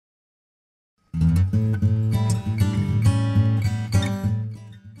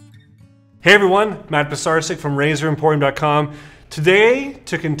Hey everyone, Matt Pisarcik from RazorEmporium.com. Today,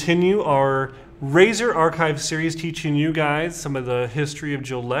 to continue our Razor Archive series, teaching you guys some of the history of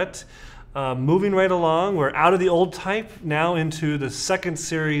Gillette. Moving right along, we're out of the old type, now into the second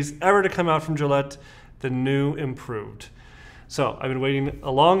series ever to come out from Gillette, the new improved. So I've been waiting a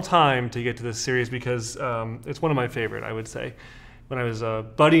long time to get to this series because it's one of my favorite, I would say. When I was a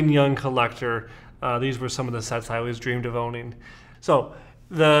budding young collector, these were some of the sets I always dreamed of owning. So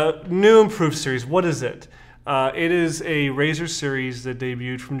the new improved series, what is it? It is a razor series that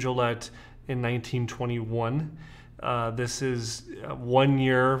debuted from Gillette in 1921. This is 1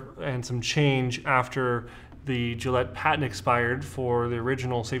 year and some change after the Gillette patent expired for the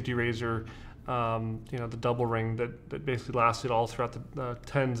original safety razor, the double ring that basically lasted all throughout the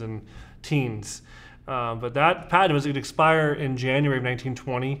tens and teens. But that patent was going to expire in January of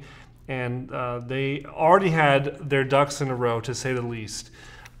 1920. And they already had their ducks in a row, to say the least.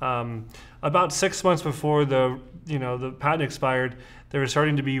 About 6 months before the patent expired, there were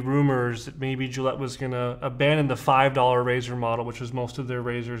starting to be rumors that maybe Gillette was going to abandon the $5 razor model, which was most of their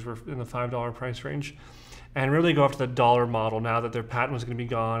razors were in the $5 price range, and really go after the dollar model now that their patent was going to be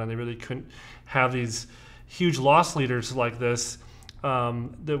gone, and they really couldn't have these huge loss leaders like this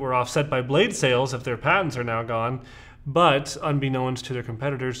that were offset by blade sales if their patents are now gone. But unbeknownst to their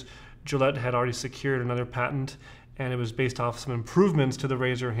competitors, Gillette had already secured another patent, and it was based off some improvements to the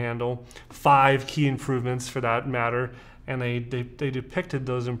razor handle, 5 key improvements for that matter, and they depicted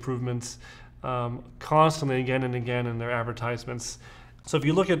those improvements constantly again and again in their advertisements. So if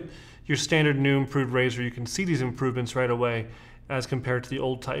you look at your standard new improved razor, you can see these improvements right away as compared to the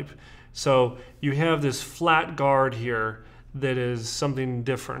old type. So you have this flat guard here that is something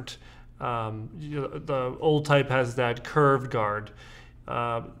different. The old type has that curved guard.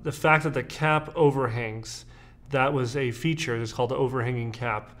 The fact that the cap overhangs, that was a feature. It's called the overhanging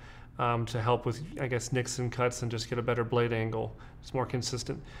cap to help with, I guess, nicks and cuts and just get a better blade angle. It's more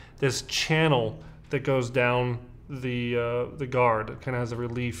consistent. This channel that goes down the guard, it kind of has a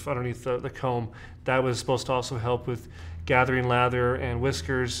relief underneath the comb. That was supposed to also help with gathering lather and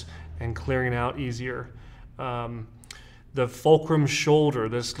whiskers and clearing out easier. The fulcrum shoulder,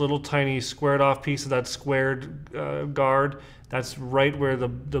 this little tiny squared off piece of that squared guard, that's right where the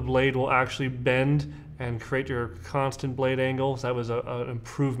blade will actually bend and create your constant blade angle. So that was an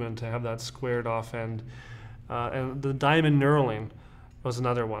improvement to have that squared off end. And the diamond knurling was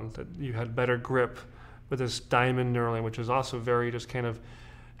another one, that you had better grip with this diamond knurling, which is also very just kind of,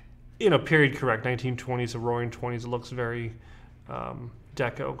 period correct, 1920s, the roaring 20s. It looks very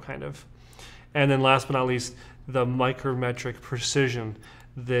deco kind of. And then last but not least, the micrometric precision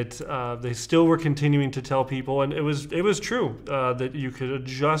that they still were continuing to tell people, and it was true, that you could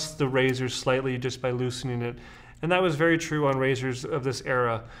adjust the razor slightly just by loosening it. And that was very true on razors of this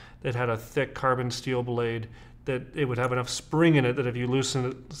era that had a thick carbon steel blade, that it would have enough spring in it that if you loosen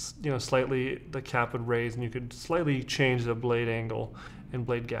it slightly, the cap would raise and you could slightly change the blade angle and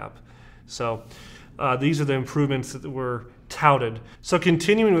blade gap. So these are the improvements that were touted. So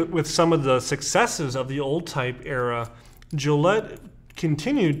continuing with some of the successes of the old type era, Gillette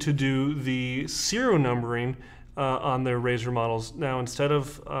continued to do the serial numbering on their razor models. Now, instead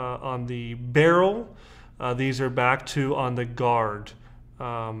of on the barrel, these are back to on the guard.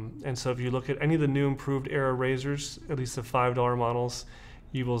 And so if you look at any of the new improved era razors, at least the $5 models,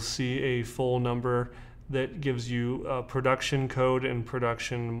 you will see a full number that gives you a production code and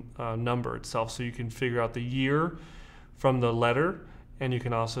production number itself. So you can figure out the year from the letter, and you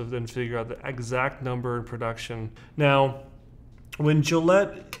can also then figure out the exact number in production. Now, when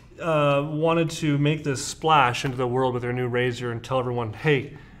Gillette wanted to make this splash into the world with their new razor and tell everyone,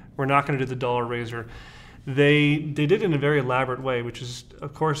 hey, we're not going to do the dollar razor, they did it in a very elaborate way, which is,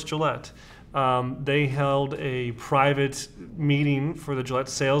 of course, Gillette. They held a private meeting for the Gillette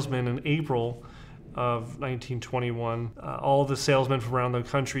salesmen in April of 1921. All the salesmen from around the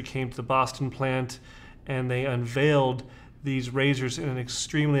country came to the Boston plant, and they unveiled these razors in an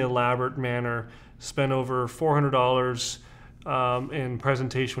extremely elaborate manner, spent over $400 in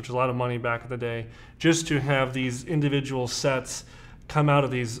presentation, which was a lot of money back in the day, just to have these individual sets come out of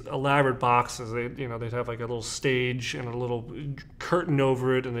these elaborate boxes. They'd have like a little stage and a little curtain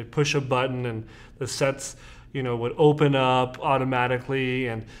over it, and they'd push a button, and the sets, would open up automatically,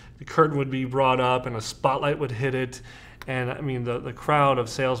 and the curtain would be brought up, and a spotlight would hit it. And I mean, the crowd of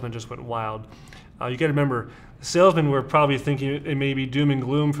salesmen just went wild. You got to remember, the salesmen were probably thinking it may be doom and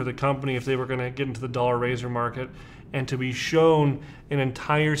gloom for the company if they were going to get into the dollar razor market, and to be shown an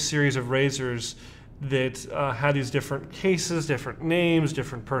entire series of razors that had these different cases, different names,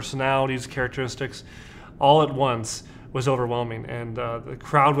 different personalities, characteristics, all at once was overwhelming, and the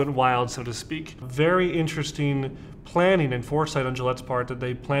crowd went wild, so to speak. Very interesting planning and foresight on Gillette's part that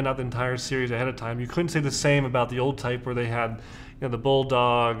they planned out the entire series ahead of time. You couldn't say the same about the old type, where they had the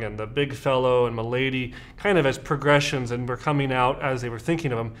Bulldog and the Big Fellow and Milady kind of as progressions and were coming out as they were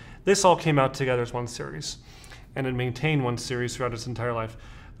thinking of them. This all came out together as one series, and it maintained one series throughout its entire life.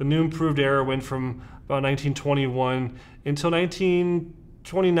 The new improved era went from about 1921 until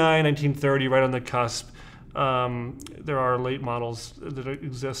 1929, 1930, right on the cusp. There are late models that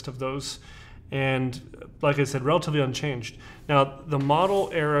exist of those, and like I said, relatively unchanged. Now, the model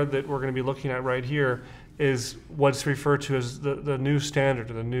era that we're going to be looking at right here is what's referred to as the new standard,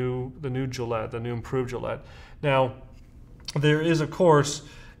 the new Gillette, the new improved Gillette. Now, there is, of course,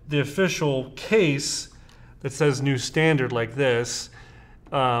 the official case that says new standard like this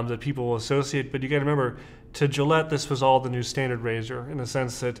that people will associate, but you got to remember, to Gillette, this was all the new standard razor, in the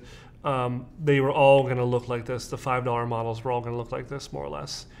sense that they were all going to look like this. The $5 models were all going to look like this, more or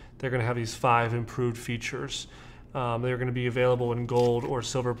less. They're going to have these 5 improved features. They're going to be available in gold or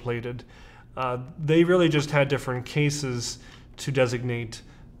silver plated. They really just had different cases to designate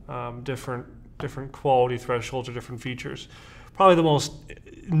different quality thresholds or different features. Probably the most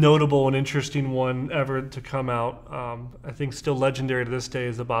notable and interesting one ever to come out, I think still legendary to this day,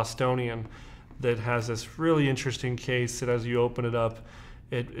 is the Bostonian, that has this really interesting case that as you open it up,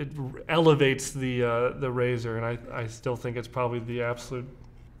 it elevates the razor, and I still think it's probably the absolute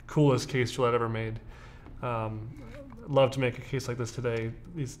coolest case Gillette ever made. Love to make a case like this today.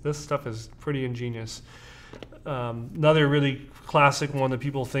 This stuff is pretty ingenious. Another really classic one that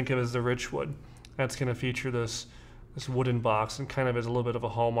people think of is the Richwood. That's going to feature this wooden box, and kind of is a little bit of a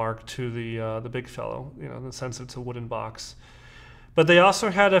hallmark to the Big Fellow, in the sense it's a wooden box. But they also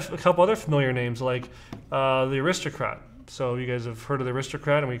had a couple other familiar names, like the Aristocrat. So you guys have heard of the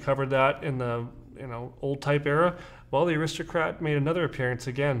Aristocrat, and we covered that in the old type era. Well, the Aristocrat made another appearance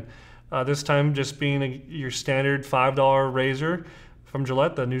again. This time just being your standard $5 razor from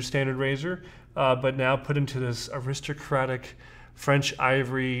Gillette, the new standard razor, but now put into this aristocratic French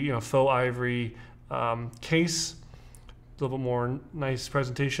ivory, faux ivory case. A little bit more nice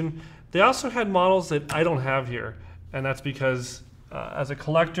presentation. They also had models that I don't have here, and that's because as a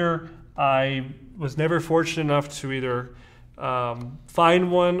collector, I was never fortunate enough to either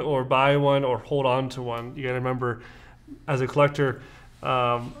find one or buy one or hold on to one. You gotta remember, as a collector,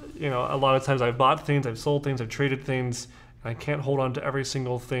 a lot of times I've bought things, I've sold things, I've traded things, and I can't hold on to every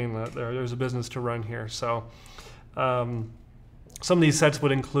single thing. There's a business to run here. So some of these sets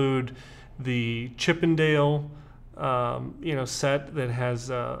would include the Chippendale set that has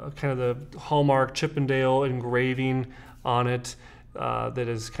kind of the hallmark Chippendale engraving on it, that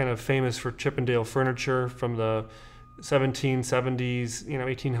is kind of famous for Chippendale furniture from the 1770s,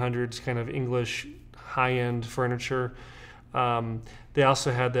 1800s, kind of English high-end furniture. They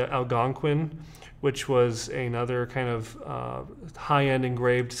also had the Algonquin, which was another kind of high-end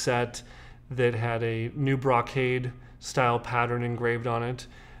engraved set that had a new brocade style pattern engraved on it.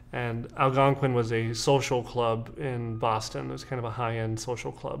 And Algonquin was a social club in Boston. It was kind of a high-end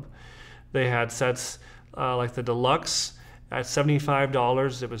social club. They had sets like the Deluxe at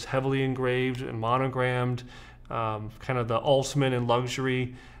 $75. It was heavily engraved and monogrammed, kind of the ultimate in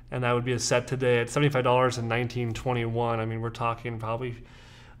luxury. And that would be a set today at $75 in 1921. I mean, we're talking probably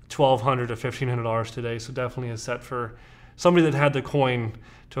 $1,200 to $1,500 today. So definitely a set for somebody that had the coin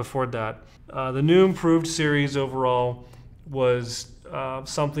to afford that. The new improved series overall was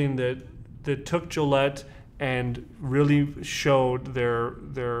something that took Gillette and really showed their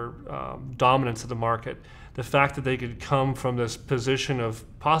dominance of the market. The fact that they could come from this position of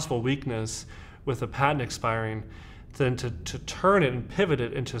possible weakness with a patent expiring, then to turn it and pivot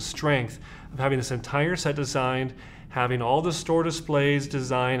it into strength of having this entire set designed, having all the store displays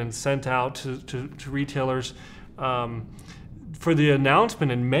designed and sent out to retailers. For the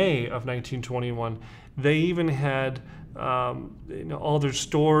announcement in May of 1921, they even had all their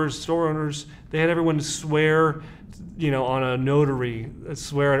store owners, they had everyone swear, on a notary,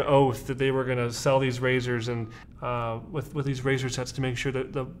 swear an oath that they were going to sell these razors, and with these razor sets, to make sure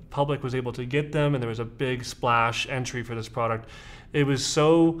that the public was able to get them, and there was a big splash entry for this product. It was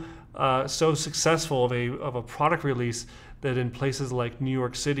so successful of a product release that in places like New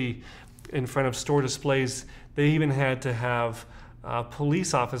York City, in front of store displays, they even had to have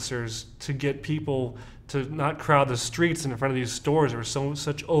police officers to get people to not crowd the streets in front of these stores. There were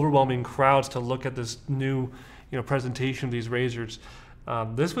such overwhelming crowds to look at this new presentation of these razors.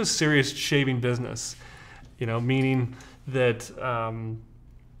 This was serious shaving business, meaning that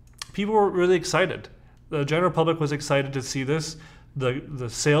people were really excited. The general public was excited to see this. The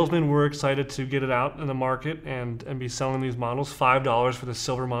salesmen were excited to get it out in the market and be selling these models. $5 for the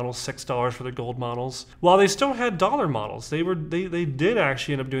silver models, $6 for the gold models. While they still had dollar models, they did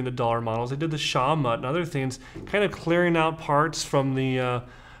actually end up doing the dollar models. They did the Shaw Mutt and other things, kind of clearing out parts from the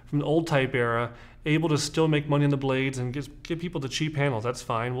old type era, able to still make money on the blades and give people the cheap handles. That's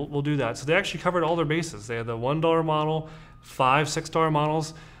fine. We'll do that. So they actually covered all their bases. They had the $1 model, $5, $6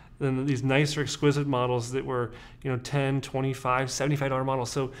 models. Then these nicer, exquisite models that were, $10, $25, $75 models.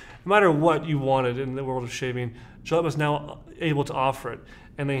 So no matter what you wanted in the world of shaving, Gillette was now able to offer it.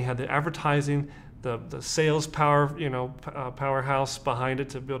 And they had the advertising, the sales power, powerhouse behind it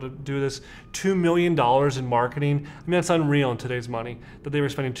to be able to do this. $2 million in marketing. I mean, that's unreal in today's money, that they were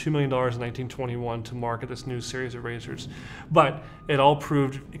spending $2 million in 1921 to market this new series of razors. But it all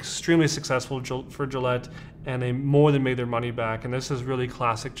proved extremely successful for Gillette, and they more than made their money back. And this is really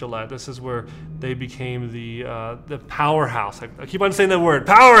classic Gillette. This is where they became the powerhouse. I keep on saying that word,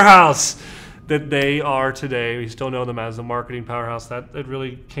 powerhouse, that they are today. We still know them as the marketing powerhouse. That it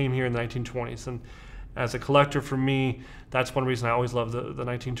really came here in the 1920s. And as a collector, for me, that's one reason I always love the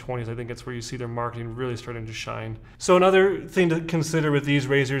 1920s. I think it's where you see their marketing really starting to shine. So another thing to consider with these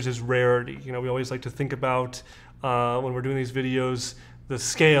razors is rarity. We always like to think about, when we're doing these videos, the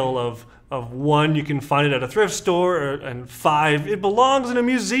scale of 1, you can find it at a thrift store, and 5, it belongs in a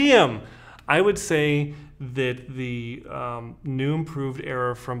museum. I would say that the new improved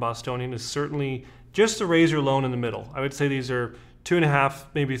era from Bostonian is certainly just the razor alone in the middle. I would say these are 2.5,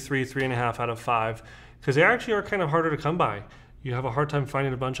 maybe 3, 3.5 out of 5, because they actually are kind of harder to come by. You have a hard time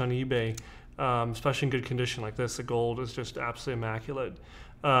finding a bunch on eBay, especially in good condition like this. The gold is just absolutely immaculate.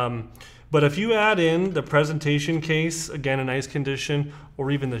 But if you add in the presentation case, again in nice condition,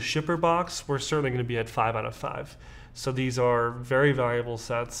 or even the shipper box, we're certainly going to be at 5 out of 5. So these are very valuable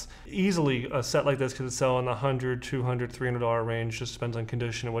sets. Easily a set like this could sell in the $100, $200, $300 range. Just depends on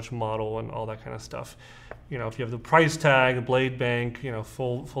condition and which model and all that kind of stuff. If you have the price tag, the blade bank,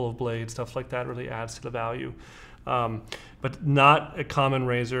 full of blades, stuff like that really adds to the value. But not a common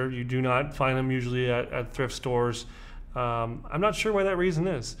razor. You do not find them usually at thrift stores. I'm not sure why that reason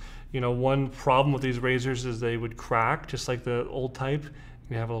is. One problem with these razors is they would crack, just like the old type.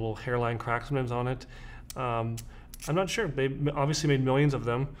 You have a little hairline crack sometimes on it. I'm not sure. They obviously made millions of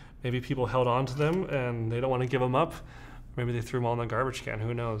them. Maybe people held on to them and they don't want to give them up. Maybe they threw them all in the garbage can.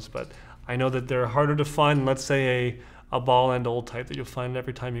 Who knows? But I know that they're harder to find than, let's say, a ball end old type that you'll find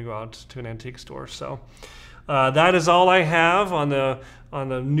every time you go out to an antique store. So that is all I have on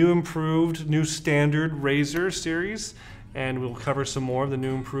the new improved, new standard razor series. And we'll cover some more of the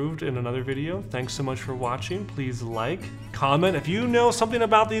new improved in another video. Thanks so much for watching. Please like, comment. If you know something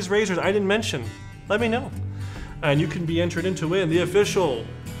about these razors I didn't mention, let me know. And you can be entered into win the official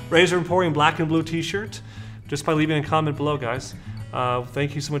Razor Emporium black and blue t-shirt just by leaving a comment below, guys.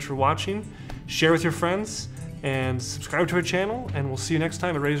 Thank you so much for watching. Share with your friends and subscribe to our channel, and we'll see you next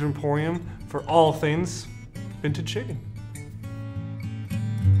time at Razor Emporium for all things vintage shaving.